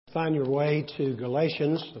Find your way to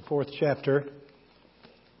Galatians, the 4th chapter.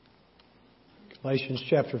 Galatians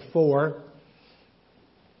chapter 4.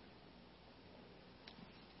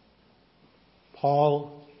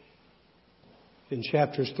 Paul, in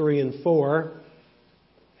chapters 3 and 4,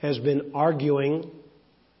 has been arguing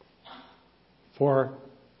for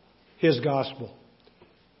his gospel,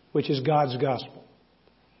 which is God's gospel.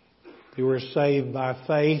 We were saved by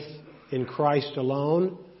faith in Christ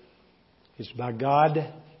alone. It's by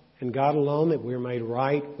God and God alone that we're made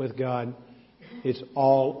right with God. It's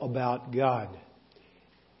all about God.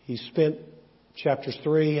 He spent chapters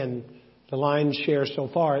 3 and the lion's share so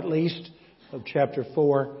far, at least, of chapter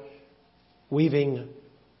 4, weaving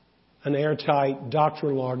an airtight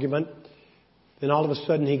doctrinal argument. Then all of a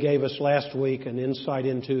sudden he gave us last week an insight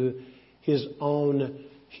into his own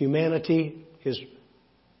humanity, his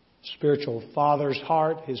spiritual father's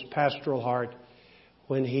heart, his pastoral heart,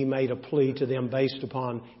 when he made a plea to them based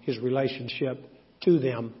upon his relationship to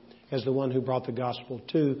them as the one who brought the gospel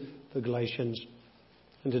to the Galatians.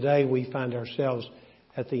 And today we find ourselves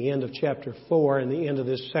at the end of chapter 4 and the end of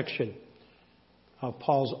this section of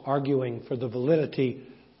Paul's arguing for the validity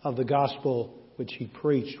of the gospel which he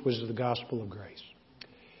preached, which is the gospel of grace.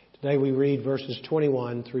 Today we read verses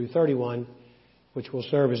 21 through 31, which will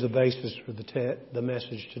serve as the basis for the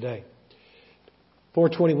message today.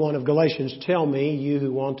 4:21 of Galatians, tell me, you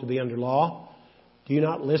who want to be under law, do you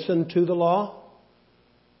not listen to the law?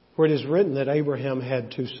 For it is written that Abraham had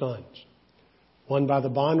 2 sons, one by the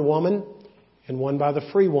bondwoman and one by the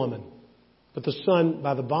free woman. But the son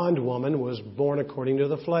by the bondwoman was born according to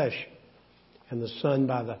the flesh, and the son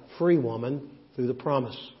by the free woman through the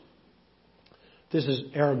promise. This is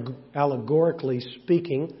allegorically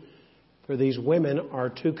speaking, for these women are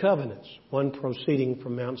 2 covenants, one proceeding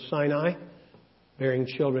from Mount Sinai, bearing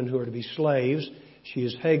children who are to be slaves. She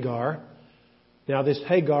is Hagar. Now this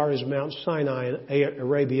Hagar is Mount Sinai in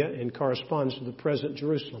Arabia and corresponds to the present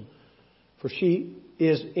Jerusalem, for she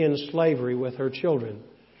is in slavery with her children.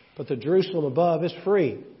 But the Jerusalem above is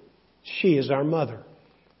free. She is our mother.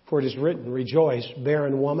 For it is written, rejoice,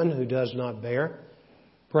 barren woman who does not bear.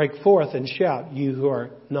 Break forth and shout, you who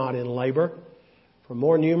are not in labor. For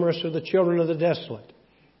more numerous are the children of the desolate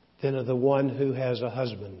than of the one who has a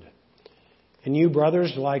husband. And you,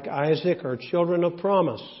 brothers, like Isaac, are children of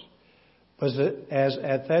promise. As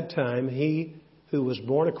at that time he who was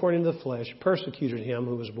born according to the flesh persecuted him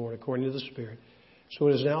who was born according to the Spirit. So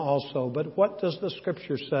it is now also. But what does the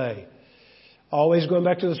Scripture say? Always going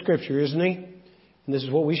back to the Scripture, isn't he? And this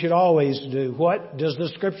is what we should always do. What does the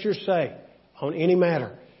Scripture say on any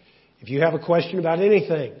matter? If you have a question about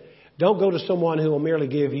anything, don't go to someone who will merely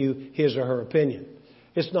give you his or her opinion.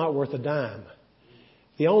 It's not worth a dime.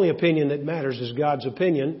 The only opinion that matters is God's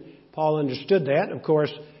opinion. Paul understood that. Of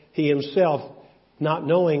course, he himself, not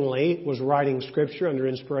knowingly, was writing Scripture under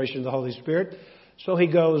inspiration of the Holy Spirit. So he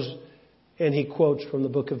goes and he quotes from the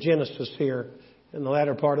book of Genesis here in the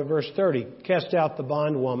latter part of verse 30. Cast out the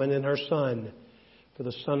bondwoman and her son, for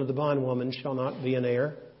the son of the bondwoman shall not be an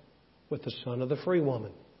heir with the son of the free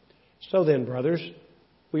woman. So then, brothers,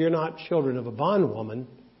 we are not children of a bondwoman,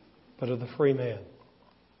 but of the free man.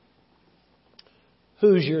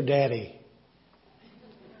 Who's your daddy?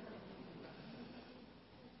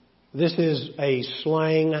 This is a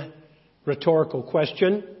slang rhetorical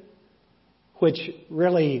question, which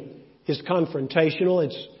really is confrontational.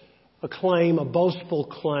 It's a claim, a boastful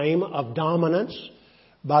claim of dominance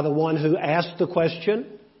by the one who asked the question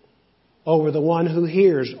over the one who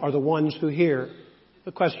hears, or the ones who hear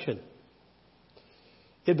the question.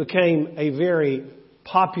 It became a very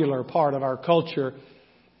popular part of our culture.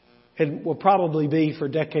 It will probably be for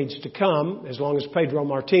decades to come, as long as Pedro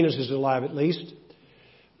Martinez is alive at least.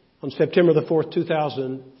 On September the 4th,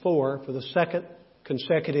 2004, for the second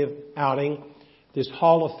consecutive outing, this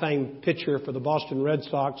Hall of Fame pitcher for the Boston Red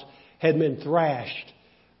Sox had been thrashed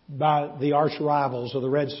by the arch rivals of the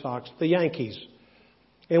Red Sox, the Yankees.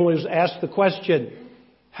 And was asked the question,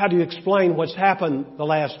 how do you explain what's happened the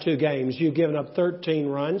last 2 games? You've given up 13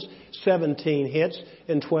 runs, 17 hits,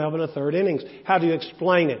 and 12 1/3 innings. How do you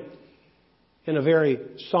explain it? In a very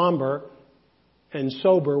somber and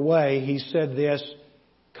sober way, he said this,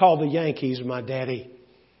 call the Yankees my daddy.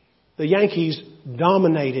 The Yankees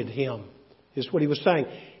dominated him, is what he was saying.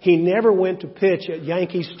 He never went to pitch at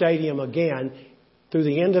Yankee Stadium again through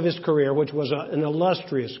the end of his career, which was an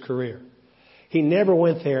illustrious career. He never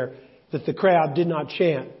went there that the crowd did not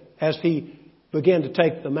chant as he began to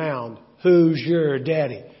take the mound, who's your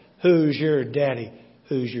daddy? Who's your daddy?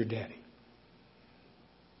 Who's your daddy?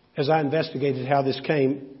 As I investigated how this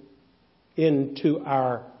came into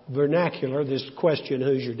our vernacular, this question,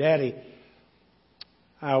 who's your daddy,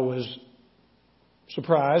 I was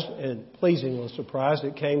surprised, and pleasingly surprised,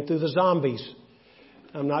 it came through the zombies.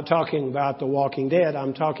 I'm not talking about The Walking Dead.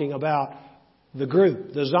 I'm talking about the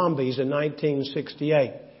group, the Zombies, in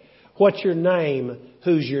 1968. What's your name?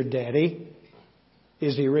 Who's your daddy?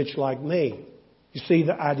 Is he rich like me? You see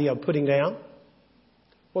the idea of putting down?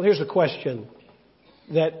 Well, here's a question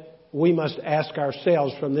that we must ask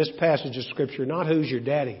ourselves from this passage of Scripture. Not who's your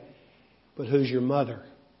daddy, but who's your mother.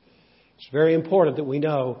 It's very important that we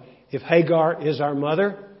know if Hagar is our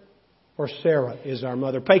mother or Sarah is our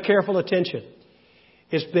mother. Pay careful attention.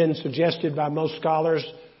 It's been suggested by most scholars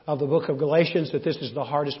of the book of Galatians that this is the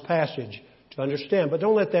hardest passage to understand. But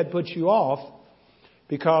don't let that put you off,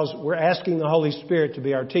 because we're asking the Holy Spirit to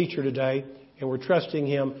be our teacher today, and we're trusting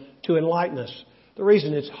Him to enlighten us. The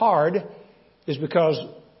reason it's hard is because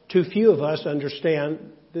too few of us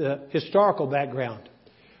understand the historical background.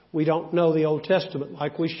 We don't know the Old Testament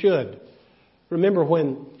like we should. Remember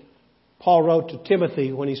when Paul wrote to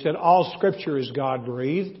Timothy, when he said, all Scripture is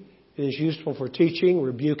God-breathed, it is useful for teaching,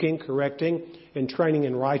 rebuking, correcting, and training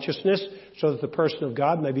in righteousness, so that the person of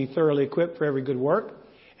God may be thoroughly equipped for every good work.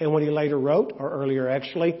 And when he later wrote, or earlier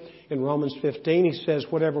actually, in Romans 15, he says,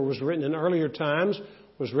 whatever was written in earlier times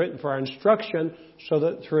was written for our instruction, so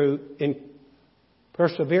that through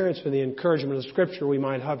perseverance and the encouragement of the Scripture we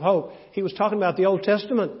might have hope. He was talking about the Old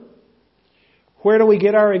Testament. Where do we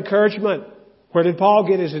get our encouragement? Where did Paul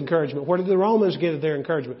get his encouragement? Where did the Romans get their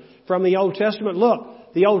encouragement? From the Old Testament.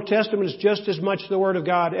 Look, the Old Testament is just as much the Word of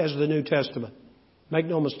God as the New Testament. Make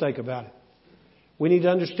no mistake about it. We need to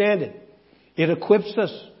understand it. It equips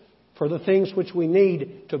us for the things which we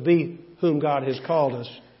need to be whom God has called us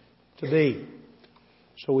to be.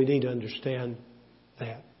 So we need to understand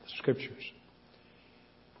that, the Scriptures.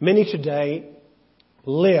 Many today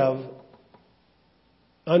live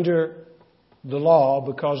under the law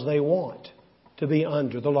because they want to be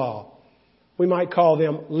under the law. We might call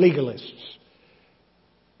them legalists.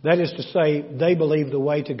 That is to say, they believe the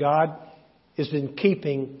way to God is in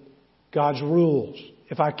keeping God's rules.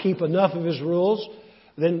 If I keep enough of His rules,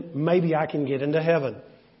 then maybe I can get into heaven.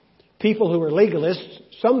 People who are legalists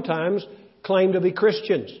sometimes claim to be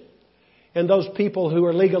Christians. And those people who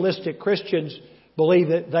are legalistic Christians believe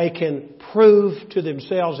that they can prove to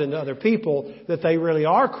themselves and to other people that they really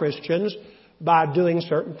are Christians by doing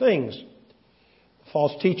certain things.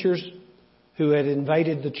 False teachers who had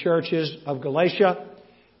invaded the churches of Galatia,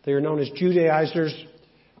 they are known as Judaizers.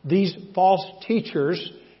 These false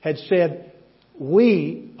teachers had said,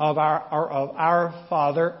 we are of our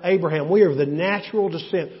father Abraham. We are of the natural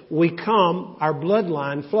descent. We come, our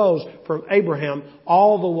bloodline flows from Abraham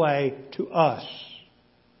all the way to us.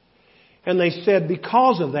 And they said,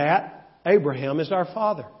 because of that, Abraham is our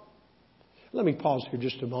father. Let me pause here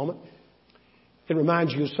just a moment. It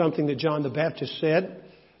reminds you of something that John the Baptist said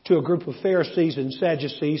to a group of Pharisees and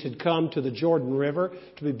Sadducees had come to the Jordan River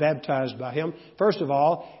to be baptized by him. First of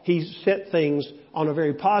all, he set things on a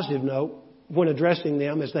very positive note when addressing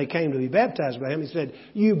them as they came to be baptized by him. He said,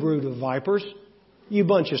 you brood of vipers, you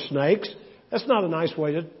bunch of snakes. That's not a nice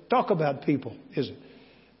way to talk about people, is it?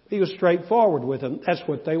 He was straightforward with them. That's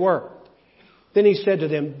what they were. Then he said to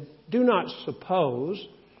them, do not suppose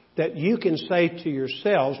that you can say to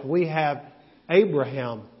yourselves, we have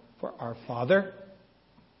Abraham for our father.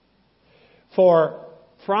 For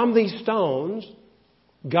from these stones,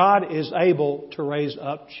 God is able to raise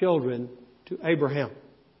up children to Abraham.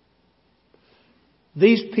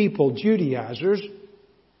 These people, Judaizers,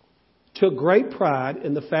 took great pride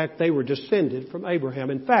in the fact they were descended from Abraham.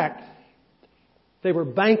 In fact, they were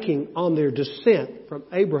banking on their descent from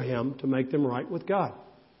Abraham to make them right with God.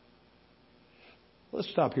 Let's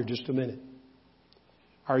stop here just a minute.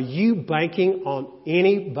 Are you banking on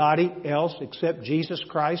anybody else except Jesus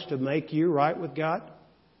Christ to make you right with God?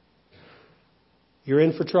 You're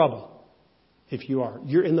in for trouble if you are.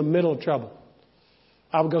 You're in the middle of trouble.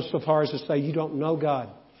 I would go so far as to say you don't know God,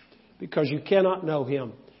 because you cannot know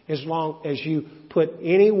Him as long as you put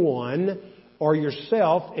anyone or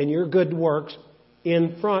yourself and your good works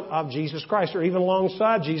in front of Jesus Christ, or even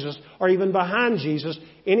alongside Jesus, or even behind Jesus.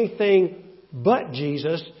 Anything but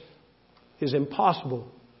Jesus is impossible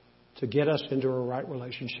to get us into a right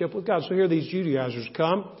relationship with God. So here these Judaizers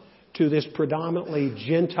come to this predominantly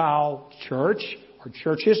Gentile church or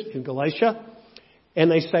churches in Galatia,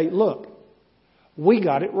 and they say, look, we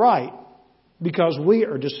got it right because we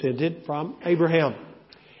are descended from Abraham.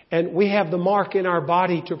 And we have the mark in our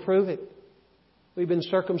body to prove it. We've been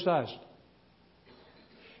circumcised.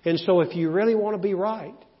 And so if you really want to be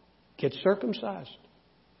right, get circumcised.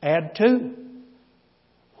 Add to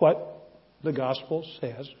what the gospel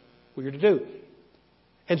says we're to do.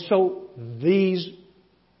 And so these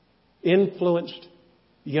influenced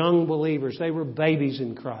young believers. They were babies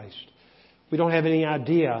in Christ. We don't have any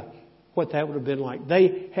idea what that would have been like.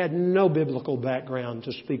 They had no biblical background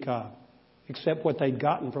to speak of, except what they'd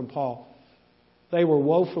gotten from Paul. They were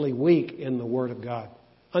woefully weak in the Word of God,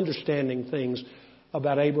 understanding things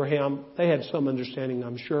about Abraham. They had some understanding,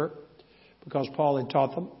 I'm sure, because Paul had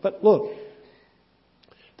taught them. But look,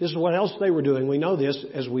 this is what else they were doing. We know this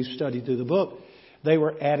as we've studied through the book. They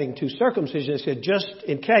were adding to circumcision. They said, just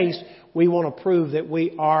in case we want to prove that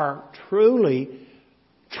we are truly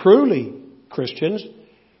Christians,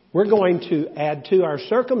 we're going to add to our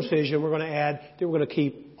circumcision, we're going to add that we're going to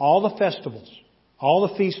keep all the festivals, all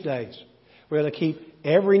the feast days. We're going to keep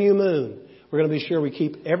every new moon. We're going to be sure we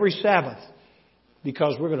keep every Sabbath,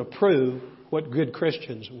 because we're going to prove what good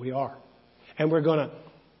Christians we are. And we're going to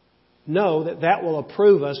know that that will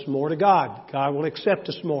approve us more to God. God will accept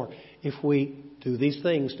us more if we do these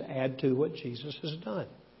things to add to what Jesus has done.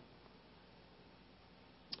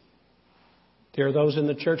 There are those in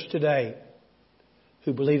the church today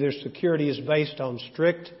who believe their security is based on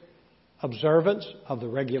strict observance of the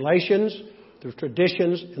regulations, the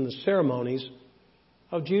traditions, and the ceremonies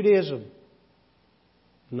of Judaism.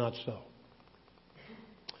 Not so.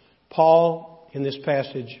 Paul, in this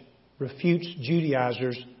passage, refutes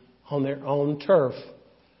Judaizers on their own turf.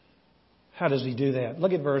 How does he do that?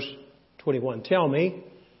 Look at verse 21. Tell me,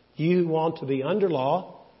 you who want to be under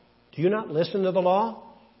law, do you not listen to the law?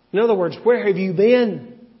 In other words, where have you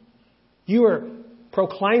been? You are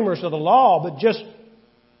proclaimers of the law, but just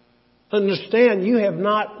understand you have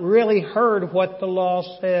not really heard what the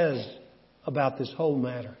law says about this whole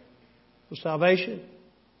matter of salvation.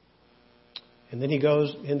 And then he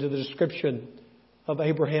goes into the description of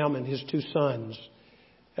Abraham and his two sons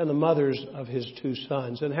and the mothers of his two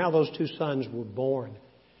sons and how those two sons were born.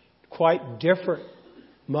 Quite different.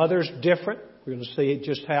 Mothers different. We're going to see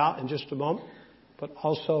just how in just a moment. But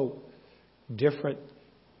also different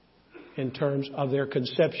in terms of their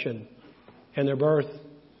conception and their birth.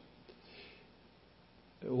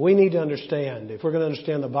 We need to understand, if we're going to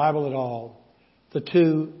understand the Bible at all, the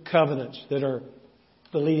two covenants that are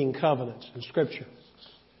the leading covenants in Scripture.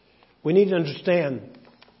 We need to understand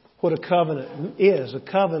what a covenant is. A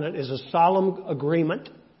covenant is a solemn agreement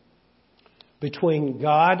between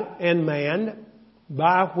God and man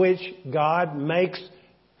by which God makes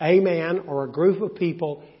a man or a group of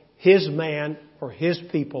people His man or His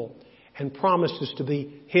people and promises to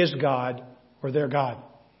be His God or their God.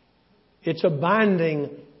 It's a binding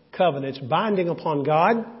covenant. It's binding upon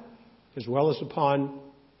God as well as upon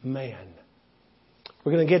man.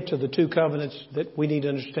 We're going to get to the two covenants that we need to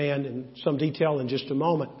understand in some detail in just a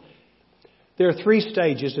moment. There are three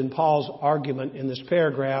stages in Paul's argument in this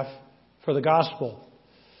paragraph for the gospel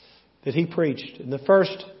that he preached. And the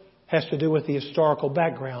first has to do with the historical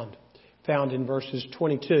background found in verses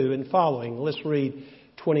 22 and following. Let's read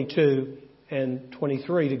 22 and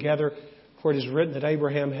 23 together. For it is written that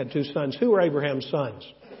Abraham had two sons. Who were Abraham's sons?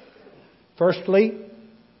 Firstly,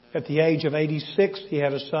 at the age of 86, he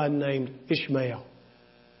had a son named Ishmael.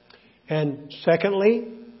 And secondly,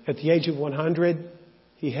 at the age of 100,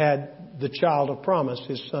 he had the child of promise,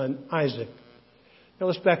 his son Isaac. Now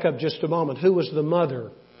let's back up just a moment. Who was the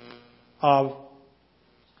mother of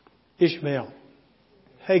Ishmael?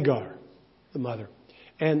 Hagar, the mother.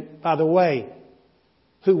 And by the way,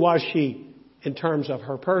 who was she in terms of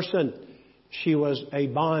her person? She was a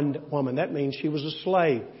bondwoman. That means she was a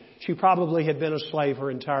slave. She probably had been a slave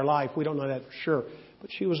her entire life. We don't know that for sure.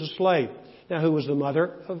 But she was a slave. Now, who was the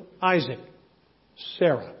mother of Isaac?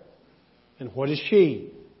 Sarah. And what is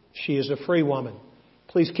she? She is a free woman.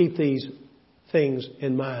 Please keep these things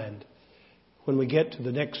in mind when we get to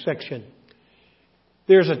the next section.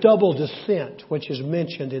 There's a double descent which is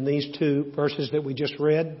mentioned in these two verses that we just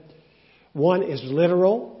read. One is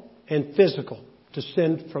literal and physical.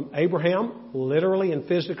 Descend from Abraham, literally and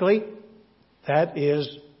physically. That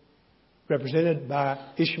is represented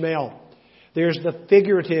by Ishmael. There's the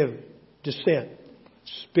figurative descent,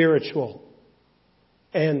 spiritual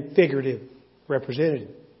and figurative, represented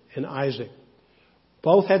in Isaac.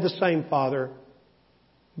 Both had the same father.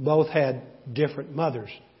 Both had different mothers.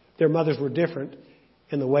 Their mothers were different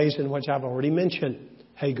in the ways in which I've already mentioned.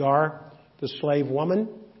 Hagar, the slave woman.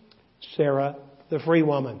 Sarah, the free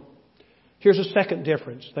woman. Here's a second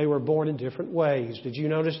difference. They were born in different ways. Did you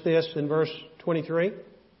notice this in verse 23?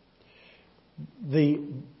 The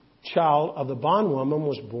child of the bondwoman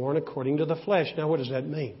was born according to the flesh. Now, what does that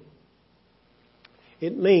mean?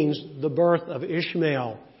 It means the birth of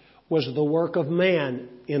Ishmael was the work of man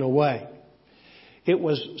in a way. It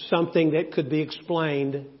was something that could be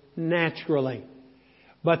explained naturally.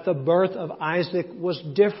 But the birth of Isaac was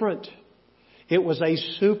different. It was a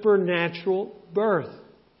supernatural birth.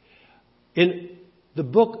 In the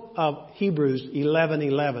book of Hebrews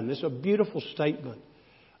 11:11, there's a beautiful statement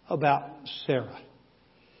about Sarah.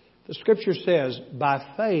 The Scripture says, by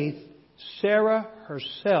faith, Sarah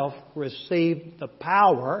herself received the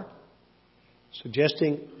power,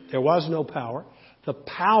 suggesting there was no power, the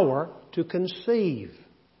power to conceive.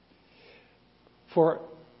 For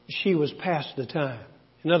she was past the time.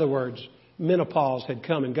 In other words, menopause had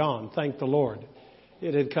come and gone. Thank the Lord.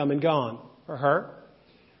 It had come and gone for her.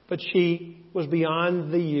 But she was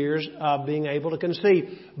beyond the years of being able to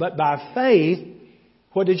conceive. But by faith,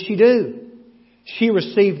 what did she do? She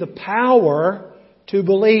received the power to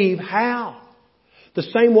believe. How? The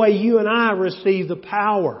same way you and I receive the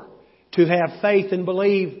power to have faith and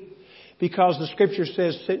believe. Because the Scripture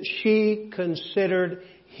says that she considered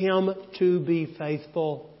Him to be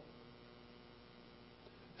faithful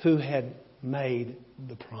who had made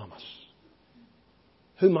the promise.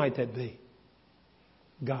 Who might that be?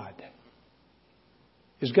 God.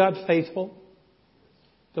 Is God faithful?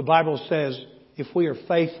 The Bible says if we are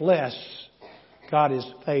faithless, God is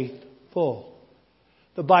faithful.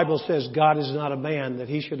 The Bible says God is not a man that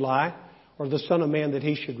He should lie, or the Son of Man that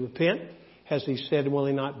He should repent. Has He said, will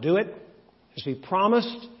He not do it? Has He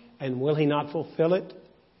promised, and will He not fulfill it?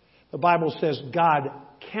 The Bible says God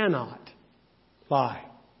cannot lie.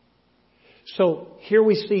 So here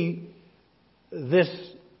we see this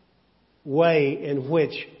way in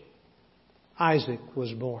which Isaac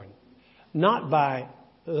was born. Not by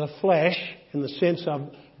the flesh in the sense of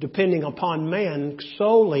depending upon man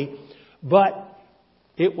solely, but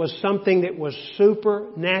it was something that was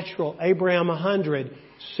supernatural. Abraham 100,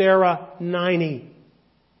 Sarah 90.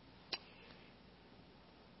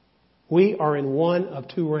 We are in one of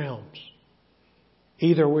two realms.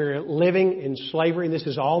 Either we're living in slavery, and this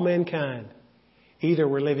is all mankind. Either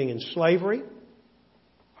we're living in slavery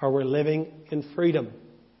or we're living in freedom.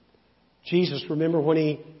 Jesus, remember when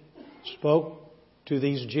He spoke to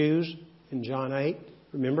these Jews in John 8?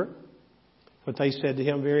 Remember what they said to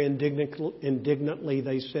Him? Very indignantly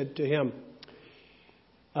they said to Him,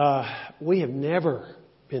 we have never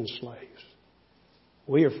been slaves.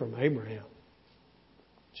 We are from Abraham.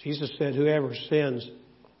 Jesus said, whoever sins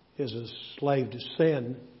is a slave to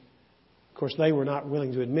sin. Of course, they were not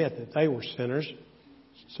willing to admit that they were sinners.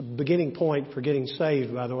 It's a beginning point for getting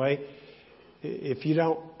saved, by the way. If you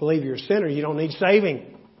don't believe you're a sinner, you don't need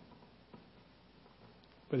saving.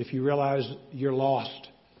 But if you realize you're lost,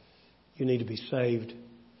 you need to be saved.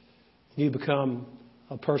 You need to become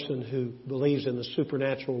a person who believes in the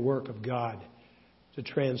supernatural work of God to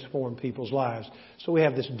transform people's lives. So we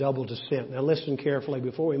have this double descent. Now listen carefully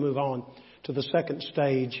before we move on to the second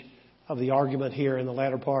stage of the argument here in the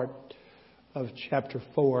latter part of chapter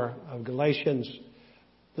 4 of Galatians.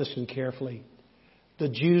 Listen carefully. The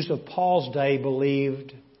Jews of Paul's day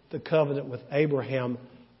believed the covenant with Abraham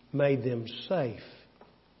made them safe.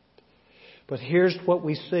 But here's what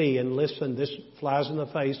we see, and listen, this flies in the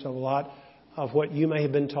face of a lot of what you may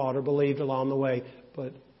have been taught or believed along the way,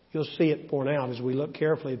 but you'll see it borne out as we look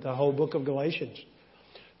carefully at the whole book of Galatians.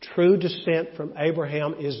 True descent from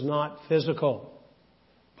Abraham is not physical,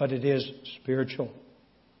 but it is spiritual.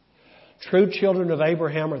 True children of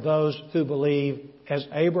Abraham are those who believe as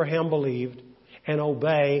Abraham believed and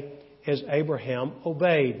obey as Abraham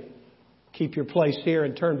obeyed. Keep your place here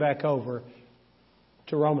and turn back over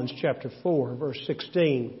to Romans chapter 4, verse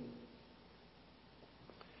 16.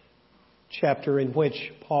 Chapter in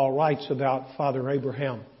which Paul writes about Father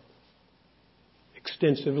Abraham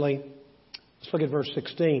extensively. Let's look at verse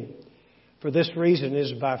 16. For this reason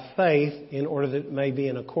is by faith, in order that it may be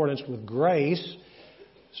in accordance with grace,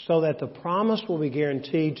 so that the promise will be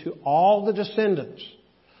guaranteed to all the descendants,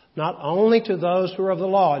 not only to those who are of the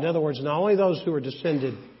law. In other words, not only those who are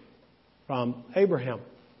descended from Abraham,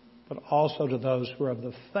 but also to those who are of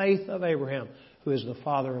the faith of Abraham, who is the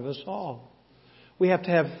father of us all. We have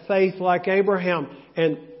to have faith like Abraham.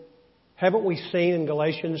 And haven't we seen in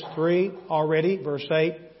Galatians 3 already, verse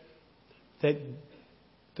 8, that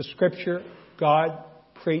the Scripture, God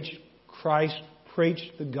preached, Christ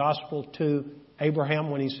preached the gospel to Abraham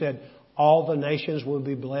when He said, all the nations will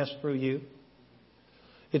be blessed through you.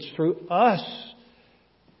 It's through us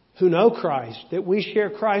who know Christ that we share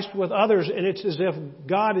Christ with others, and it's as if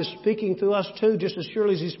God is speaking through us too, just as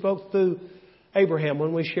surely as He spoke through Abraham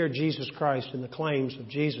when we share Jesus Christ and the claims of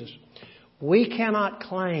Jesus. We cannot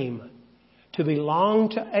claim to belong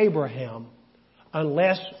to Abraham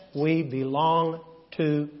unless we belong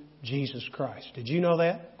to Jesus Christ. Did you know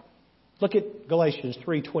that? Look at Galatians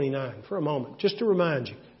 3:29 for a moment, just to remind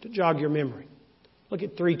you, to jog your memory. Look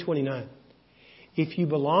at 3:29. If you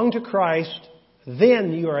belong to Christ,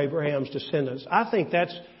 then you are Abraham's descendants. I think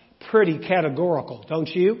that's pretty categorical, don't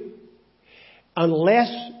you?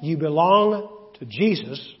 Unless you belong to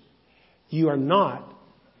Jesus, you are not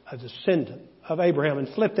a descendant of Abraham. And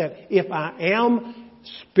flip that. If I am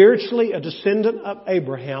spiritually a descendant of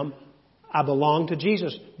Abraham, I belong to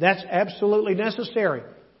Jesus. That's absolutely necessary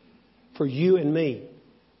for you and me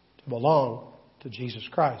to belong to Jesus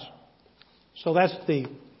Christ. So that's the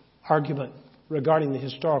argument regarding the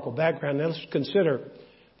historical background. Now let's consider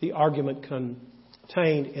the argument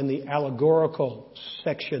contained in the allegorical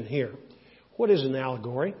section here. What is an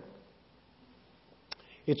allegory?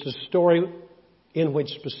 It's a story in which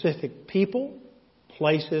specific people,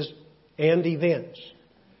 places, and events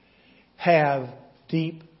have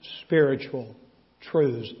deep spiritual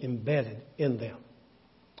truths embedded in them.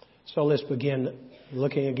 So let's begin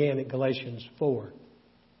looking again at Galatians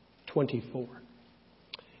 4:24.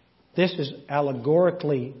 This is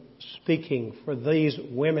allegorically speaking, for these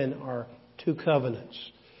women are two covenants.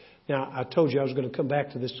 Now, I told you I was going to come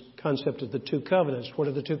back to this concept of the two covenants. What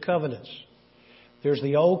are the two covenants? There's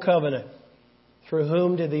the Old Covenant. Through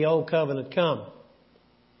whom did the Old Covenant come?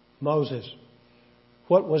 Moses.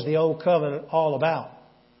 What was the Old Covenant all about?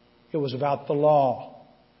 It was about the law.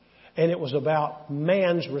 And it was about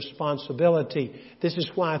man's responsibility. This is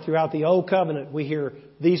why throughout the Old Covenant we hear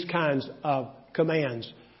these kinds of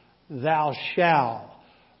commands. Thou shalt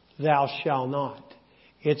not.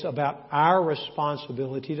 It's about our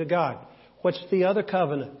responsibility to God. What's the other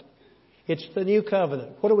covenant? It's the New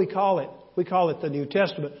Covenant. What do we call it? We call it the New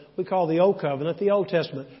Testament. We call the Old Covenant the Old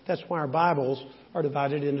Testament. That's why our Bibles are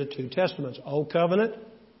divided into two testaments. Old Covenant,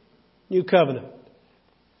 New Covenant.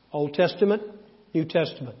 Old Testament, New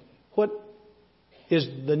Testament. What is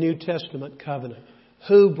the New Testament covenant?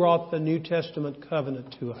 Who brought the New Testament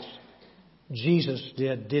covenant to us? Jesus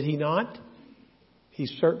did. Did He not? He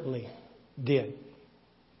certainly did.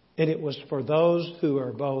 And it was for those who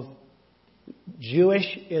are both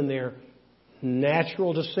Jewish in their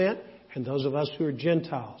natural descent and those of us who are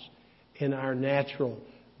Gentiles in our natural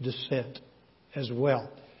descent as well.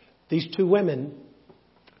 These two women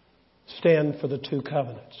stand for the two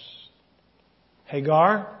covenants.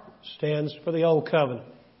 Hagar stands for the Old Covenant.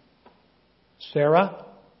 Sarah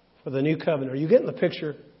for the New Covenant. Are you getting the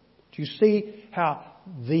picture? Do you see how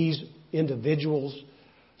these individuals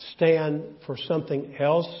stand for something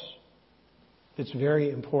else that's very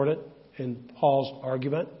important in Paul's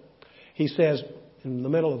argument? He says in the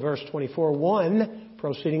middle of verse 24, one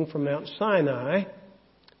proceeding from Mount Sinai,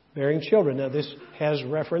 bearing children. Now this has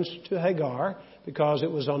reference to Hagar because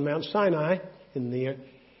it was on Mount Sinai in the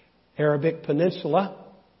Arabic Peninsula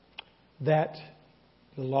that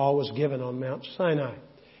the law was given on Mount Sinai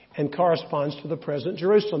and corresponds to the present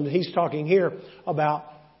Jerusalem. He's talking here about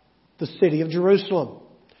the city of Jerusalem.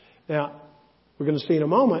 Now, we're going to see in a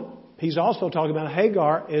moment, he's also talking about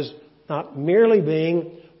Hagar as not merely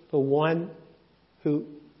being the one who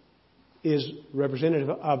is representative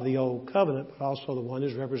of the Old Covenant, but also the one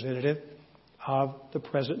who's representative of the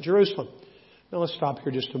present Jerusalem. Now, let's stop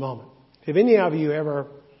here just a moment. Have any of you ever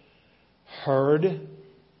heard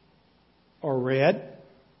or read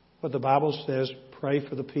what the Bible says, pray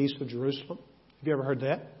for the peace of Jerusalem? Have you ever heard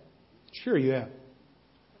that? Sure you have.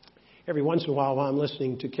 Every once in a while I'm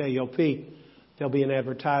listening to KLP, there'll be an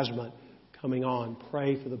advertisement coming on,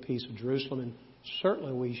 pray for the peace of Jerusalem, and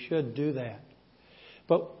certainly we should do that.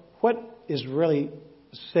 But what is really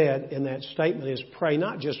said in that statement is pray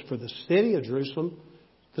not just for the city of Jerusalem.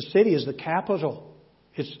 The city is the capital.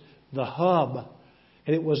 It's the hub.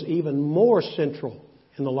 And it was even more central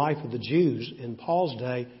in the life of the Jews in Paul's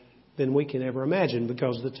day than we can ever imagine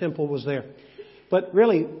because the temple was there. But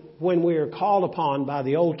really, when we are called upon by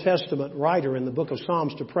the Old Testament writer in the book of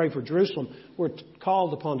Psalms to pray for Jerusalem, we're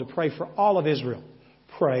called upon to pray for all of Israel.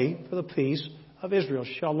 Pray for the peace of Israel.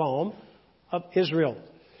 Shalom of Israel.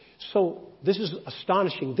 So this is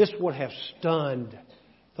astonishing. This would have stunned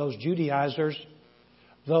those Judaizers,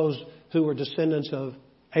 those who were descendants of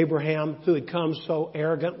Abraham, who had come so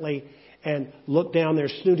arrogantly and looked down their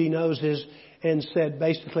snooty noses and said,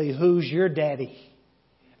 basically, who's your daddy?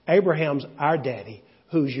 Abraham's our daddy.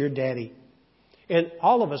 Who's your daddy? And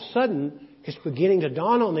all of a sudden, it's beginning to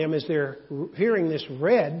dawn on them as they're hearing this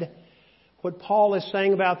read, what Paul is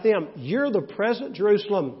saying about them. You're the present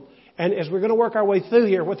Jerusalem. And as we're going to work our way through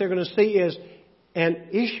here, what they're going to see is, and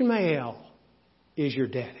Ishmael is your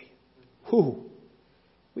daddy. Whew.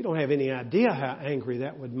 We don't have any idea how angry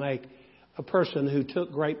that would make a person who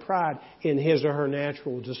took great pride in his or her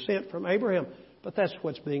natural descent from Abraham. But that's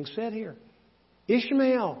what's being said here.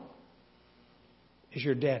 Ishmael is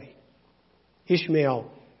your daddy.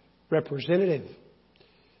 Ishmael, representative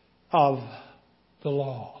of the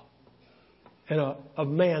law and of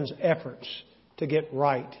man's efforts to get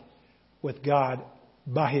right with God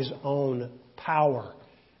by his own power,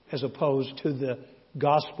 as opposed to the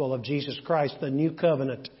gospel of Jesus Christ, the new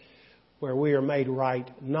covenant, where we are made right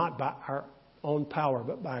not by our own power,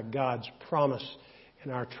 but by God's promise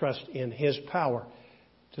and our trust in his power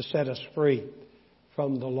to set us free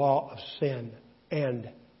from the law of sin and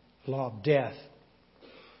the law of death.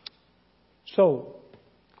 So,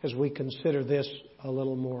 as we consider this a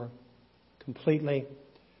little more completely,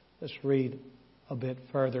 let's read a bit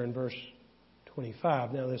further in verse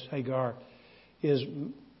 25. Now, this Hagar is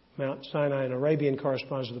Mount Sinai in Arabia and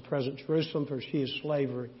corresponds to the present Jerusalem, for she is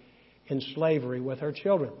in slavery with her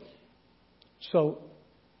children. So,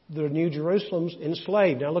 the New Jerusalem's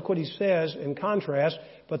enslaved. Now, look what he says in contrast.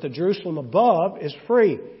 But the Jerusalem above is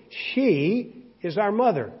free. She is our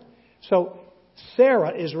mother. So,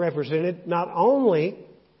 Sarah is represented not only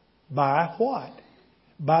by what?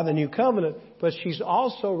 By the new covenant, but she's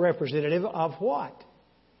also representative of what?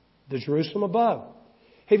 The Jerusalem above.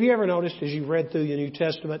 Have you ever noticed, as you've read through the New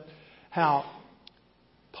Testament, how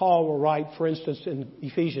Paul will write, for instance, in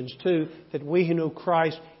Ephesians 2, that we who know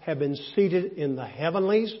Christ have been seated in the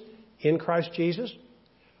heavenlies in Christ Jesus?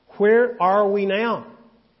 Where are we now?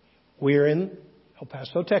 We're in El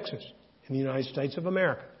Paso, Texas, in the United States of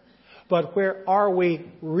America. But where are we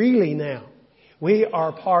really now? We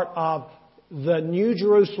are part of the New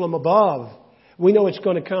Jerusalem above. We know it's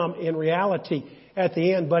going to come in reality at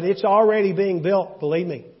the end, but it's already being built, believe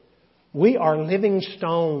me. We are living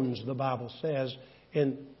stones, the Bible says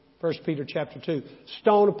in 1 Peter chapter 2.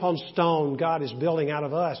 Stone upon stone, God is building out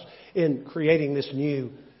of us in creating this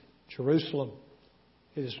new Jerusalem.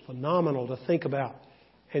 It is phenomenal to think about.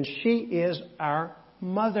 And she is our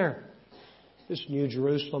mother, this new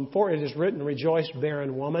Jerusalem. For it is written, rejoice,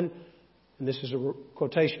 barren woman. And this is a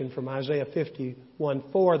quotation from Isaiah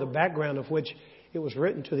 51:4, the background of which it was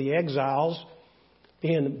written to the exiles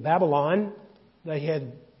in Babylon. They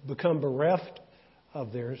had become bereft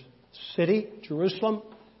of their city, Jerusalem,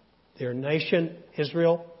 their nation,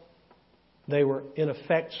 Israel. They were, in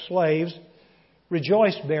effect, slaves.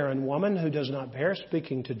 Rejoice, barren woman who does not bear,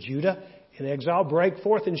 speaking to Judah in exile. Break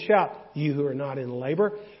forth and shout, you who are not in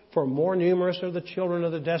labor, for more numerous are the children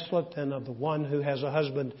of the desolate than of the one who has a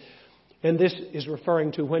husband. And this is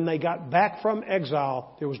referring to when they got back from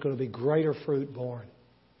exile, there was going to be greater fruit born.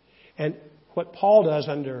 And what Paul does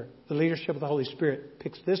under the leadership of the Holy Spirit,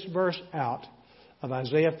 picks this verse out of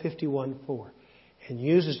Isaiah 51:4 and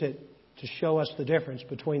uses it to show us the difference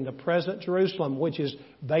between the present Jerusalem, which is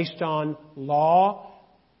based on law.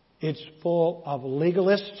 It's full of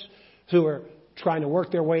legalists who are trying to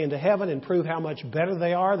work their way into heaven and prove how much better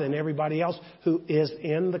they are than everybody else who is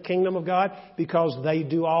in the kingdom of God because they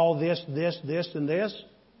do all this, and this.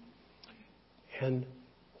 And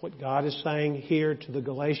what God is saying here to the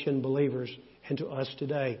Galatian believers and to us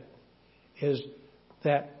today is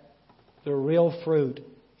that the real fruit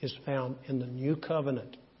is found in the new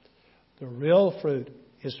covenant. The real fruit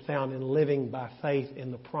is found in living by faith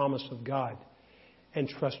in the promise of God and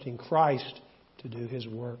trusting Christ to do His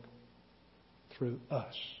work through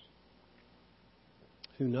us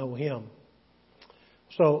who know Him.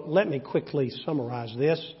 So let me quickly summarize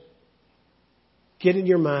this. Get in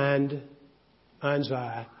your mind's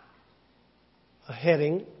eye, a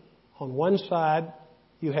heading. On one side,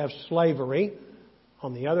 you have slavery.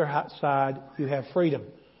 On the other side, you have freedom.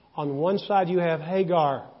 On one side, you have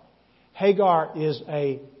Hagar. Hagar is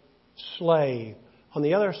a slave. On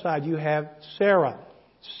the other side, you have Sarah.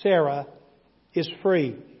 Sarah is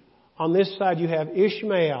free. On this side, you have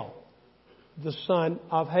Ishmael, the son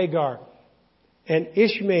of Hagar. And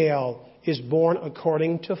Ishmael is born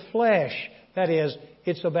according to flesh. That is,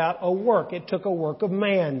 it's about a work. It took a work of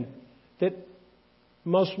man that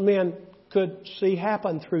most men could see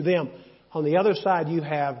happen through them. On the other side, you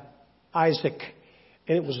have Isaac.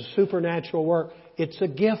 And it was a supernatural work. It's a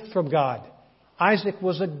gift from God. Isaac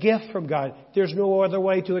was a gift from God. There's no other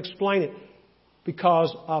way to explain it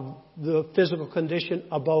because of the physical condition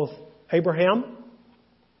of both Abraham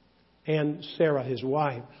and Sarah, his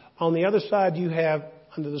wife. On the other side, you have,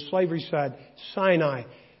 under the slavery side, Sinai,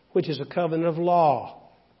 which is a covenant of law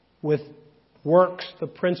with works, the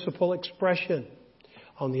principal expression.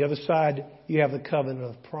 On the other side, you have the covenant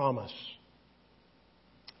of promise.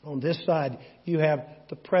 On this side, you have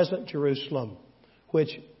the present Jerusalem, which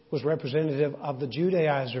was representative of the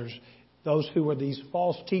Judaizers, those who were these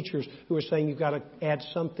false teachers who were saying you've got to add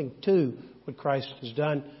something to what Christ has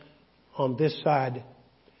done. On this side,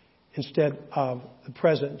 instead of the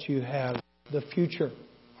present, you have the future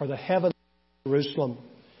or the heaven Jerusalem.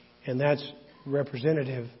 And that's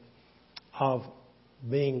representative of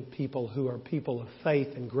being people who are people of faith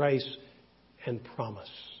and grace and promise.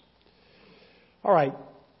 All right,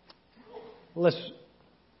 let's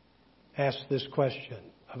ask this question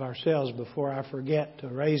of ourselves before I forget to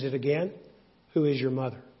raise it again. Who is your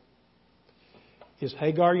mother? Is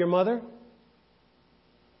Hagar your mother?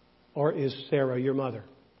 Or is Sarah your mother?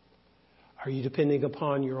 Are you depending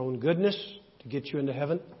upon your own goodness to get you into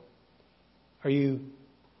heaven? Are you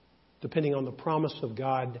depending on the promise of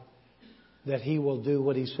God that He will do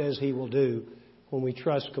what He says He will do when we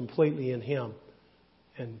trust completely in Him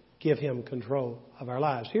and give Him control of our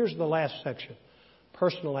lives? Here's the last section,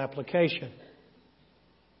 personal application.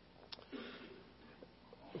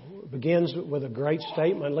 It begins with a great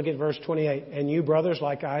statement. Look at verse 28. And you, brothers,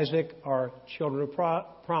 like Isaac, are children of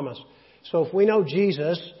promise. So if we know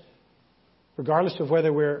Jesus, regardless of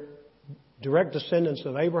whether we're direct descendants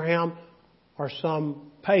of Abraham or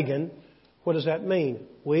some pagan, what does that mean?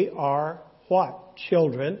 We are what?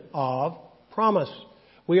 Children of promise.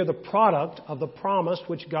 We are the product of the promise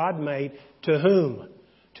which God made to whom?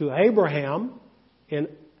 To Abraham in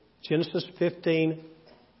Genesis 15,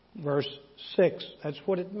 verse 6. That's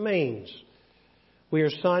what it means. We are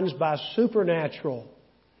sons by supernatural,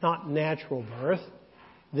 not natural birth.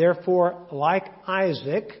 Therefore, like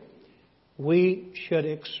Isaac, we should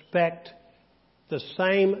expect the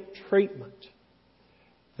same treatment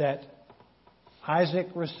that Isaac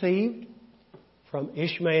received from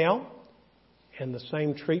Ishmael and the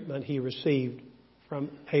same treatment he received from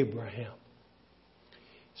Abraham.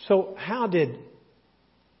 So how did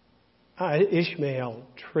Ishmael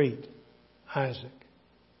treat Isaac?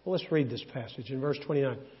 Well, let's read this passage in verse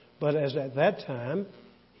 29. But as at that time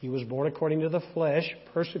he was born according to the flesh,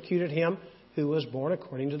 persecuted him who was born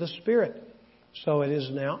according to the Spirit. So it is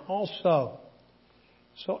now also.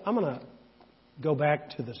 So I'm going to go back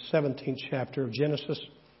to the 17th chapter of Genesis.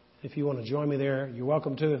 If you want to join me there, you're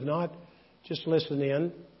welcome to. If not, just listen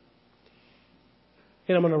in.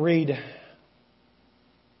 And I'm going to read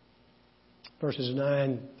verses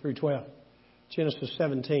 9 through 12. Genesis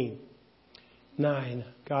 17, 9.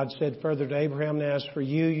 God said further to Abraham, "Now as for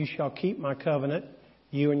you, you shall keep my covenant,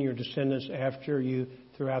 you and your descendants after you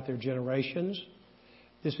throughout their generations.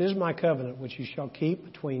 This is my covenant which you shall keep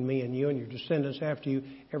between me and you and your descendants after you.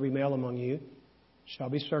 Every male among you shall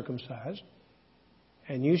be circumcised,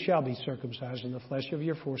 and you shall be circumcised in the flesh of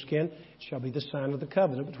your foreskin. It shall be the sign of the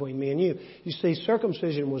covenant between me and you." You see,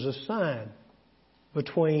 circumcision was a sign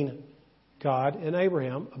between God and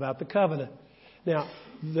Abraham about the covenant. Now,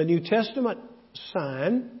 the New Testament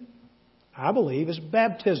sign, I believe, is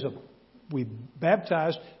baptism. We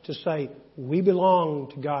baptize to say we belong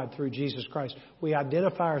to God through Jesus Christ. We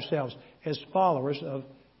identify ourselves as followers of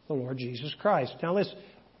the Lord Jesus Christ. Now let's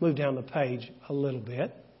move down the page a little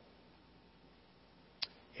bit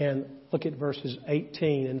and look at verses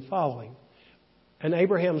 18 and following. And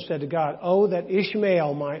Abraham said to God, "Oh, that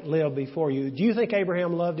Ishmael might live before you." Do you think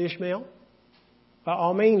Abraham loved Ishmael? By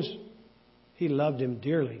all means, he loved him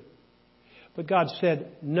dearly. But God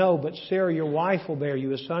said, "No, but Sarah your wife will bear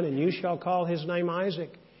you a son, and you shall call his name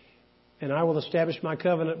Isaac. And I will establish my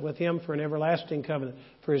covenant with him for an everlasting covenant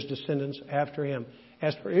for his descendants after him.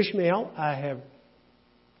 As for Ishmael, I have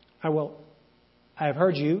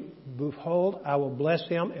heard you. Behold, I will bless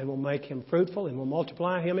him and will make him fruitful and will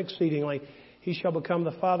multiply him exceedingly. He shall become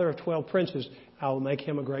the father of 12 princes. I will make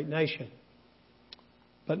him a great nation.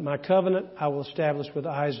 But my covenant I will establish with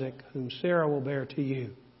Isaac, whom Sarah will bear to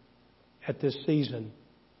you at this season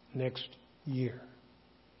next year."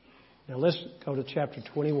 Now let's go to chapter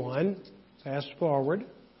 21. Fast forward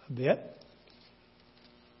a bit.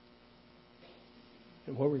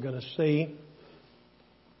 And what we're going to see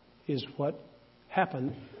is what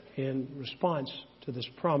happened in response to this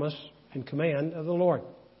promise and command of the Lord.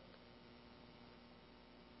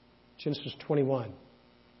 Genesis 21,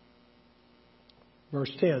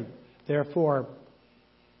 verse 10. Therefore,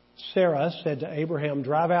 Sarah said to Abraham,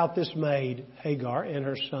 "Drive out this maid, Hagar, and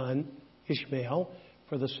her son Ishmael,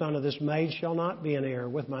 for the son of this maid shall not be an heir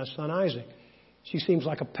with my son Isaac." She seems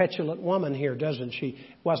like a petulant woman here, doesn't she?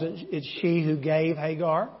 Wasn't it she who gave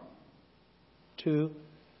Hagar to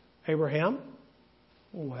Abraham?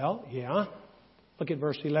 Well, yeah. Look at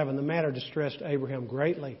verse 11. The matter distressed Abraham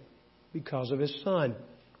greatly because of his son,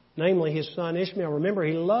 namely his son Ishmael. Remember,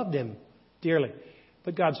 he loved him dearly.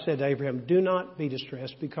 But God said to Abraham, "Do not be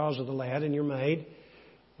distressed because of the lad and your maid.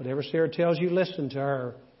 Whatever Sarah tells you, listen to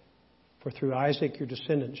her. For through Isaac your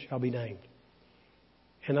descendants shall be named.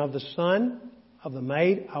 And of the son of the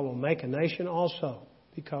maid I will make a nation also,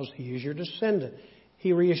 because he is your descendant."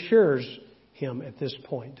 He reassures him at this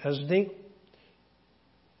point, doesn't he?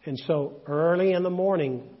 And so early in the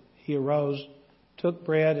morning, he arose, took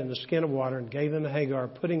bread and a skin of water, and gave them to Hagar,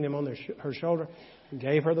 putting them on her shoulder, and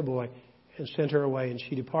gave her the boy, and sent her away. And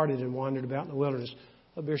she departed and wandered about in the wilderness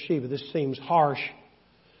of Beersheba. This seems harsh,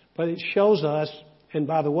 but it shows us, and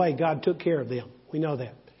by the way, God took care of them. We know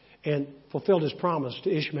that. And fulfilled His promise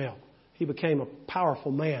to Ishmael. He became a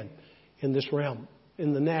powerful man in this realm,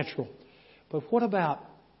 in the natural. But what about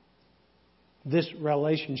this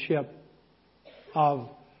relationship of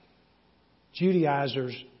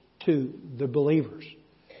Judaizers to the believers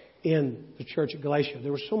in the church at Galatia?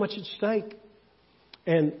 There was so much at stake.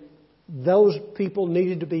 And those people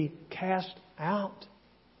needed to be cast out,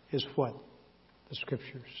 is what the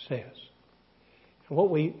Scripture says. And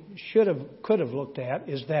what we could have looked at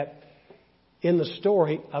is that in the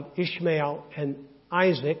story of Ishmael and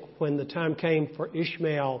Isaac, when the time came for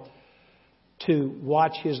Ishmael to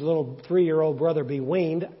watch his little 3-year-old brother be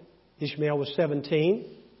weaned, Ishmael was 17.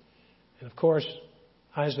 And of course,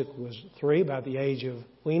 Isaac was 3 by the age of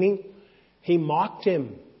weaning. He mocked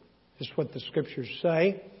him, is what the Scriptures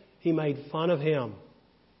say. He made fun of him.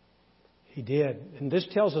 He did. And this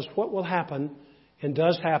tells us what will happen and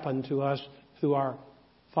does happen to us who are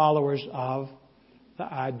followers of the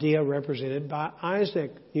idea represented by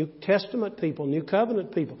Isaac. New Testament people, New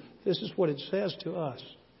Covenant people. This is what it says to us.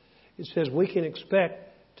 It says we can expect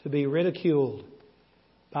to be ridiculed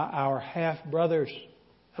by our half-brothers.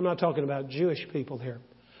 I'm not talking about Jewish people here.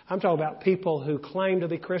 I'm talking about people who claim to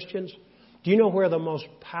be Christians. Do you know where the most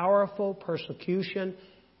powerful persecution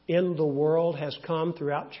in the world has come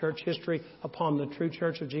throughout church history upon the true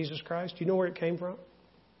church of Jesus Christ? Do you know where it came from?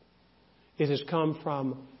 It has come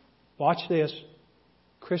from, watch this,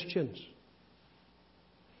 Christians.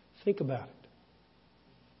 Think about it.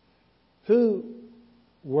 Who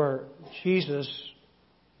were Jesus'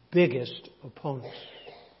 biggest opponents?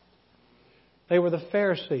 They were the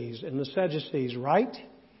Pharisees and the Sadducees, right?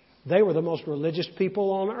 They were the most religious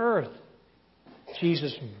people on earth.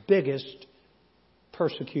 Jesus' biggest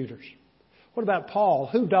persecutors. What about Paul?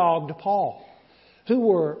 Who dogged Paul? Who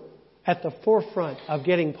were at the forefront of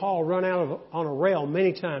getting Paul run out on a rail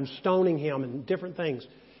many times, stoning him and different things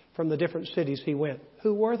from the different cities he went?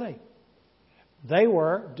 Who were they? They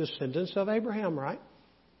were descendants of Abraham, right?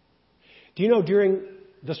 Do you know during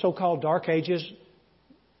the so-called Dark Ages,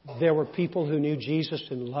 there were people who knew Jesus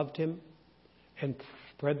and loved Him and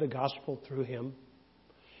spread the gospel through Him?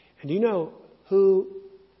 And do you know who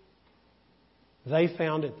they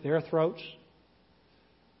found at their throats?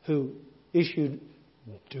 Who issued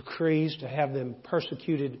decrees to have them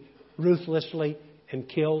persecuted ruthlessly and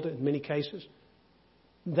killed in many cases?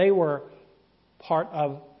 They were part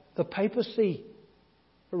of the papacy,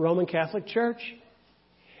 the Roman Catholic Church.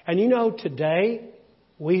 And you know, today,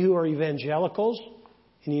 we who are evangelicals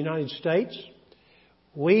in the United States,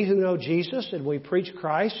 we who know Jesus and we preach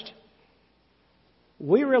Christ,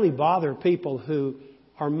 we really bother people who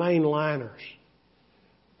are mainliners,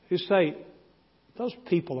 who say, those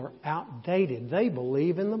people are outdated. They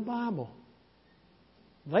believe in the Bible.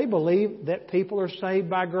 They believe that people are saved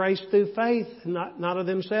by grace through faith and not of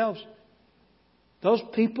themselves. Those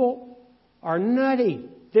people are nutty.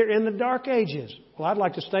 They're in the Dark Ages. Well, I'd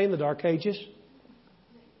like to stay in the Dark Ages.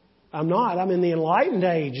 I'm not. I'm in the enlightened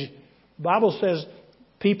age. The Bible says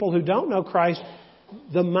people who don't know Christ,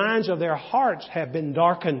 the minds of their hearts have been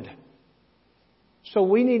darkened. So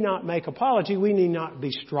we need not make apology. We need not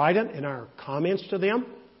be strident in our comments to them.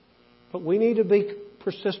 But we need to be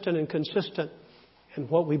persistent and consistent in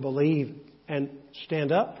what we believe and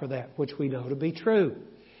stand up for that which we know to be true.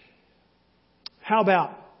 How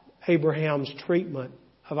about Abraham's treatment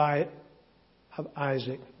of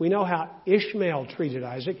Isaac? We know how Ishmael treated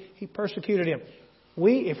Isaac. He persecuted him.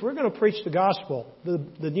 If we're going to preach the gospel,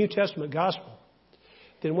 the New Testament gospel,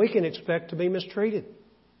 then we can expect to be mistreated.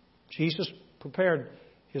 Jesus prepared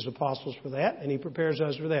His apostles for that, and He prepares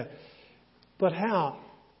us for that. But how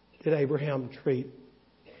did Abraham treat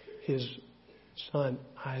his son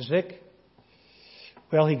Isaac?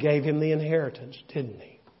 Well, he gave him the inheritance, didn't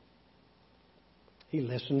he? He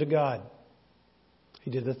listened to God.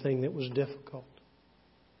 He did the thing that was difficult.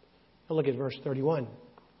 Now look at verse 31.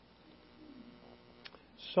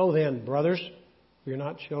 So then, brothers, we are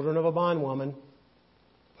not children of a bondwoman,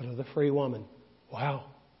 but of the free woman. Wow.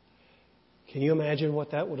 Can you imagine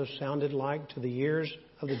what that would have sounded like to the ears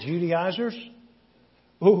of the Judaizers?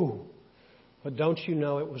 Ooh. But don't you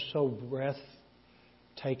know it was so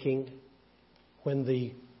breathtaking when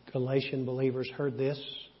the Galatian believers heard this?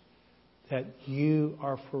 That you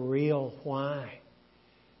are for real. Why?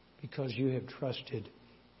 Because you have trusted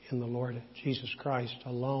in the Lord Jesus Christ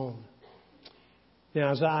alone.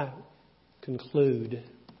 Now, as I conclude,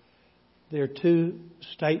 There are two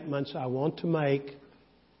statements I want to make.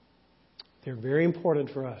 They're very important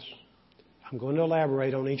for us. I'm going to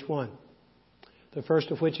elaborate on each one. The first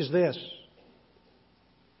of which is this.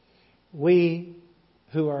 We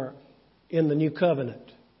who are in the new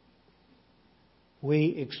covenant,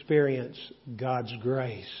 we experience God's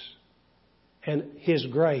grace. And His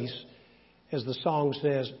grace, as the song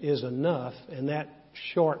says, is enough. And that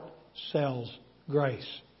short sells grace.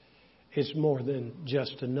 It's more than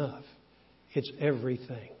just enough. It's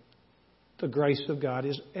everything. The grace of God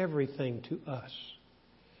is everything to us.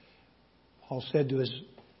 Paul said to his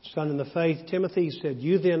son in the faith, Timothy, he said,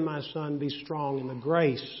 "You then, my son, be strong in the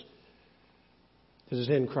grace that is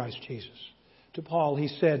in Christ Jesus." To Paul, he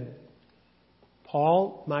said,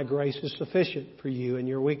 "Paul, my grace is sufficient for you in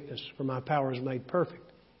your weakness, for my power is made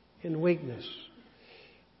perfect in weakness."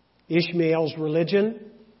 Ishmael's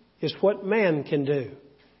religion is what man can do.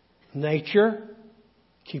 Nature,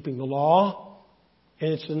 keeping the law,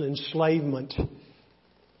 and it's an enslavement.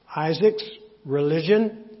 Isaac's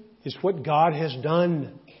religion is what God has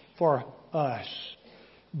done for us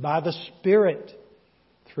by the Spirit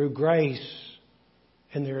through grace.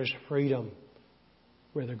 And there is freedom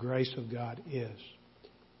where the grace of God is.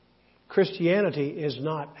 Christianity is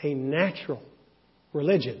not a natural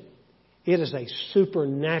religion. It is a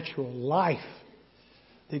supernatural life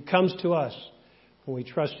that comes to us when we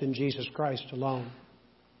trust in Jesus Christ alone.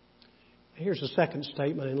 Here's the second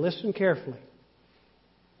statement, and listen carefully.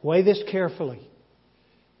 Weigh this carefully.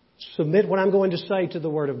 Submit what I'm going to say to the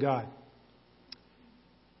Word of God.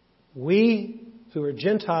 We who are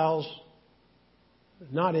Gentiles,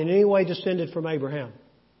 not in any way descended from Abraham,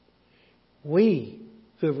 we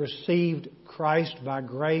who have received Christ by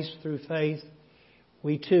grace through faith,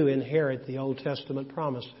 we too inherit the Old Testament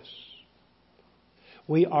promises.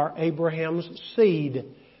 We are Abraham's seed.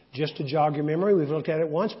 Just to jog your memory, we've looked at it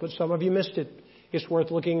once, but some of you missed it. It's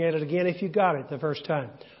worth looking at it again if you got it the first time.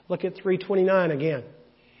 Look at 3:29 again.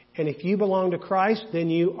 And if you belong to Christ, then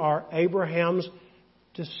you are Abraham's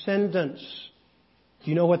descendants. Do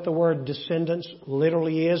you know what the word descendants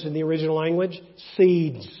literally is in the original language?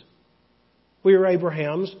 Seeds. We are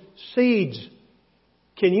Abraham's seeds.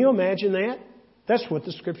 Can you imagine that? That's what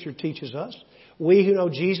the Scripture teaches us. We who know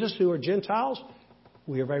Jesus, who are Gentiles,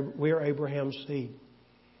 we are Abraham's seed.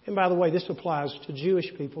 And by the way, this applies to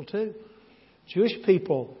Jewish people too. Jewish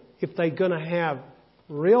people, if they're going to have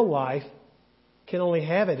real life, can only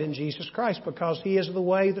have it in Jesus Christ because He is the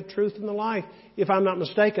way, the truth, and the life. If I'm not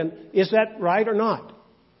mistaken, is that right or not?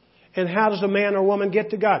 And how does a man or woman get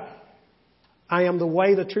to God? I am the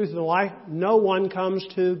way, the truth, and the life. No one comes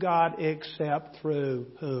to God except through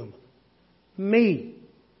whom? Me.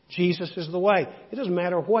 Jesus is the way. It doesn't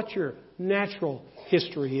matter what your natural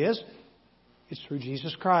history is. It's through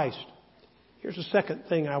Jesus Christ. Here's the second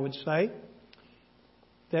thing I would say.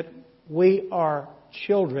 That we are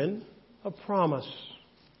children of promise.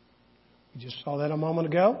 We just saw that a moment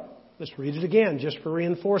ago. Let's read it again just for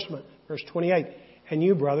reinforcement. Verse 28. And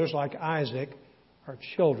you, brothers, like Isaac, are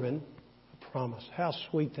children of promise. How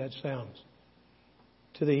sweet that sounds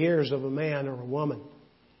to the ears of a man or a woman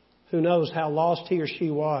who knows how lost he or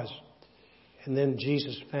she was. And then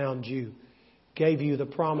Jesus found you, gave you the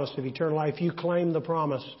promise of eternal life. You claimed the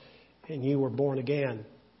promise and you were born again.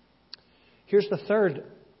 Here's the third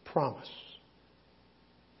promise.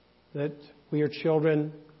 That we are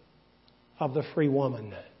children of the free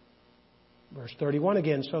woman. Verse 31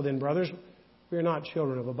 again. So then, brothers, we are not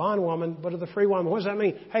children of a bondwoman, but of the free woman. What does that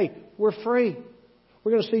mean? Hey, we're free.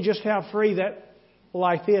 We're going to see just how free that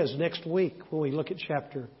life is next week when we look at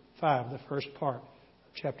chapter 5, the first part of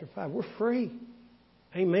chapter 5. We're free.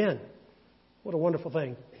 Amen. What a wonderful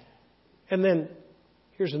thing. And then,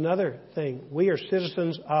 here's another thing. We are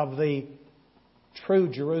citizens of the true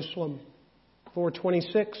Jerusalem.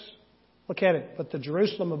 4:26. Look at it. But the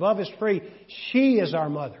Jerusalem above is free. She is our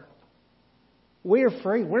mother. We are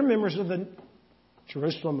free. We're members of the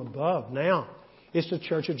Jerusalem above. Now, it's the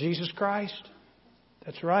Church of Jesus Christ.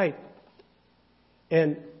 That's right.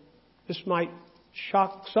 And this might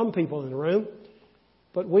shock some people in the room,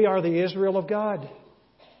 but we are the Israel of God.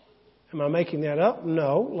 Am I making that up?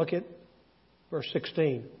 No. Look at verse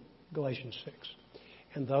 16, Galatians 6.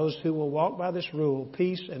 And those who will walk by this rule,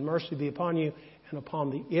 peace and mercy be upon you and upon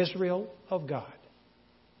the Israel of God.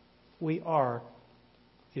 We are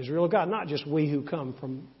Israel of God. Not just we who come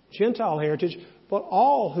from Gentile heritage, but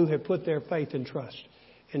all who have put their faith and trust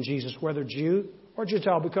in Jesus, whether Jew or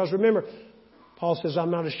Gentile. Because remember, Paul says,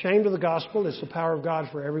 I'm not ashamed of the gospel. It's the power of God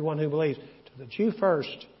for everyone who believes. To the Jew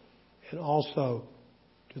first, and also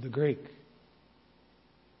to the Greek.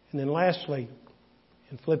 And then lastly,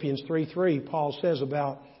 in Philippians 3:3, Paul says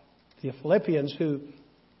about The Philippians, who,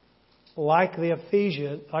 like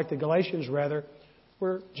the Galatians rather,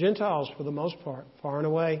 were Gentiles for the most part, far and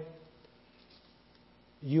away.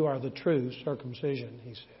 You are the true circumcision,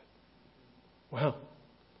 he said. Wow.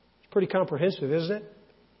 It's pretty comprehensive, isn't it?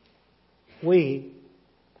 We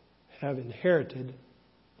have inherited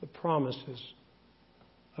the promises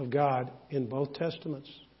of God in both Testaments.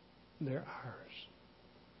 They're ours.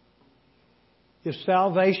 If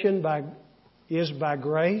salvation is by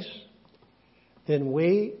grace, then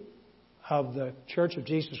we of the Church of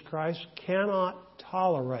Jesus Christ cannot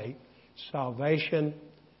tolerate salvation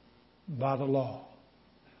by the law,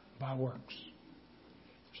 by works.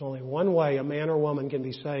 There's only one way a man or woman can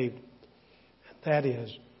be saved, and that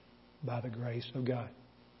is by the grace of God.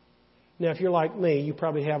 Now, if you're like me, you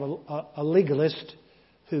probably have a legalist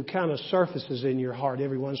who kind of surfaces in your heart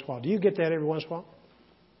every once in a while. Do you get that every once in a while?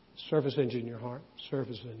 Surfaces in your heart.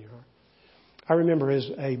 Surfaces in your heart. I remember as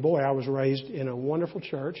a boy, I was raised in a wonderful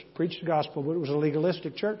church, preached the gospel, but it was a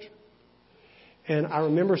legalistic church. And I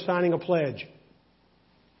remember signing a pledge.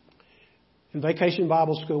 In Vacation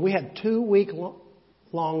Bible School, we had 2-week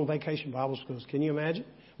long Vacation Bible Schools. Can you imagine?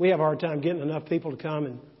 We have a hard time getting enough people to come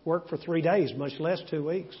and work for 3 days, much less 2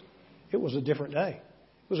 weeks. It was a different day.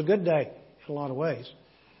 It was a good day in a lot of ways.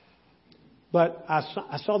 But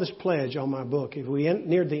I saw this pledge on my book. If we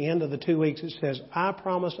neared the end of the 2 weeks, it says, I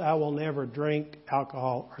promise I will never drink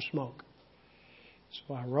alcohol or smoke.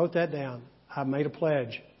 So I wrote that down. I made a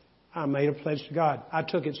pledge. I made a pledge to God. I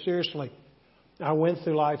took it seriously. I went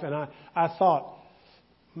through life and I thought,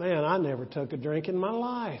 man, I never took a drink in my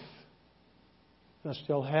life. I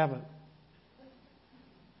still haven't.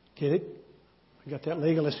 Get it? I got that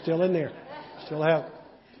legalist still in there. Still haven't.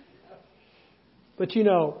 But you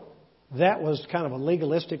know, that was kind of a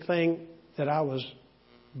legalistic thing that I was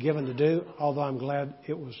given to do, although I'm glad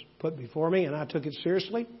it was put before me and I took it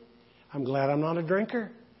seriously. I'm glad I'm not a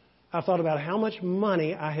drinker. I thought about how much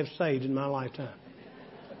money I have saved in my lifetime.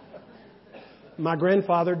 My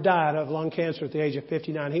grandfather died of lung cancer at the age of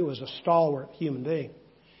 59. He was a stalwart human being.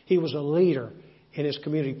 He was a leader in his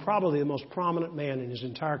community, probably the most prominent man in his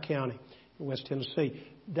entire county in West Tennessee.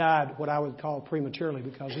 Died what I would call prematurely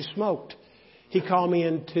because he smoked. He called me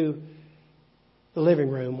into the living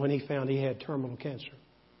room when he found he had terminal cancer.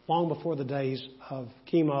 Long before the days of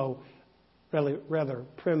chemo, rather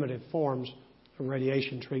primitive forms of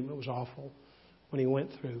radiation treatment was awful. When he went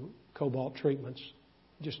through cobalt treatments,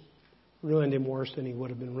 just ruined him worse than he would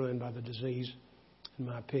have been ruined by the disease, in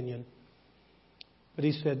my opinion. But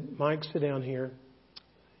he said, Mike, sit down here.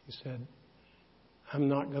 He said, I'm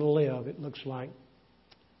not going to live, it looks like.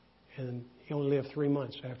 And he only lived 3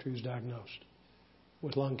 months after he was diagnosed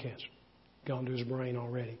with lung cancer. Gone to his brain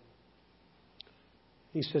already.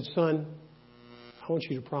 He said, son, I want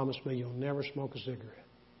you to promise me you'll never smoke a cigarette.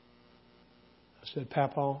 I said,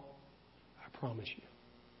 Papa, I promise you.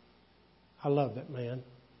 I love that man.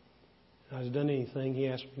 I've done anything he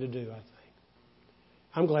asked me to do, I think.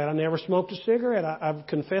 I'm glad I never smoked a cigarette. I've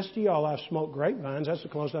confessed to y'all I've smoked grapevines. That's the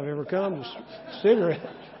closest I've ever come to cigarette.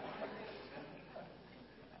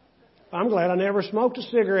 I'm glad I never smoked a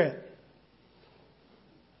cigarette.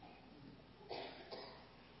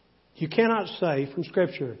 You cannot say from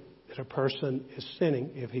Scripture that a person is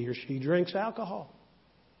sinning if he or she drinks alcohol.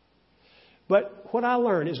 But what I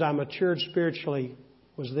learned as I matured spiritually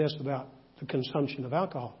was this about the consumption of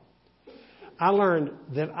alcohol. I learned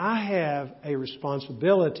that I have a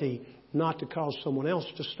responsibility not to cause someone else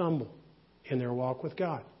to stumble in their walk with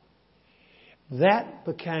God. That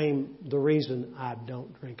became the reason I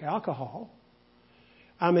don't drink alcohol.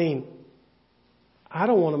 I mean, I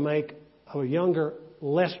don't want to make a younger,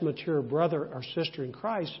 less mature brother or sister in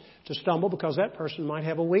Christ to stumble because that person might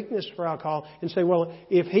have a weakness for alcohol and say, well,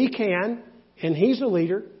 if he can and he's a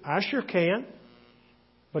leader, I sure can.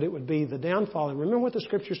 But it would be the downfall. And remember what the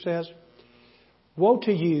Scripture says? Woe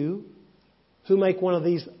to you who make one of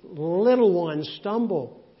these little ones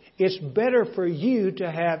stumble. It's better for you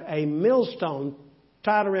to have a millstone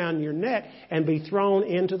tied around your neck and be thrown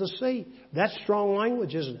into the sea. That's strong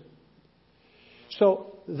language, isn't it?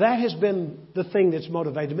 So that has been the thing that's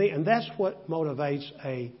motivated me, and that's what motivates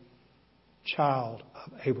a child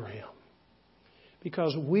of Abraham.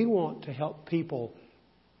 Because we want to help people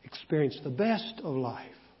experience the best of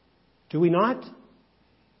life. Do we not?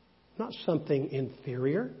 Not something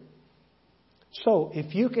inferior. So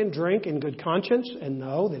if you can drink in good conscience and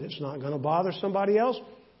know that it's not going to bother somebody else,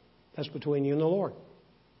 that's between you and the Lord.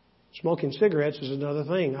 Smoking cigarettes is another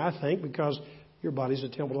thing, I think, because your body's a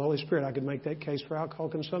temple of the Holy Spirit. I could make that case for alcohol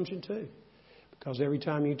consumption too. Because every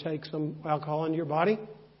time you take some alcohol into your body,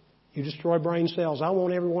 you destroy brain cells. I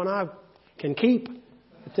want everyone I can keep.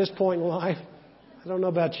 At this point in life, I don't know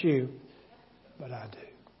about you, but I do.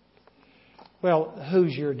 Well,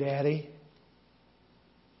 who's your daddy?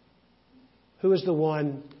 Who is the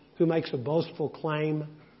one who makes a boastful claim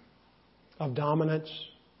of dominance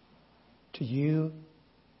to you?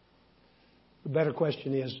 The better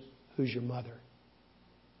question is, who's your mother?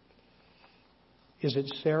 Is it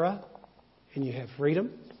Sarah and you have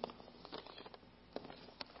freedom?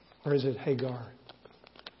 Or is it Hagar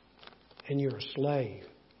and you're a slave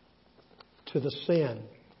to the sin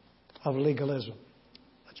of legalism?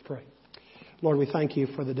 Let's pray. Lord, we thank you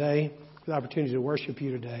for the day, for the opportunity to worship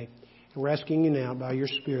you today. And we're asking you now by your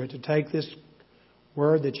Spirit to take this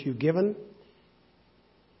word that you've given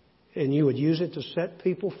and you would use it to set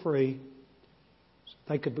people free so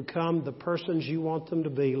they could become the persons you want them to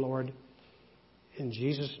be, Lord. In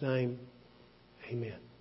Jesus' name, amen.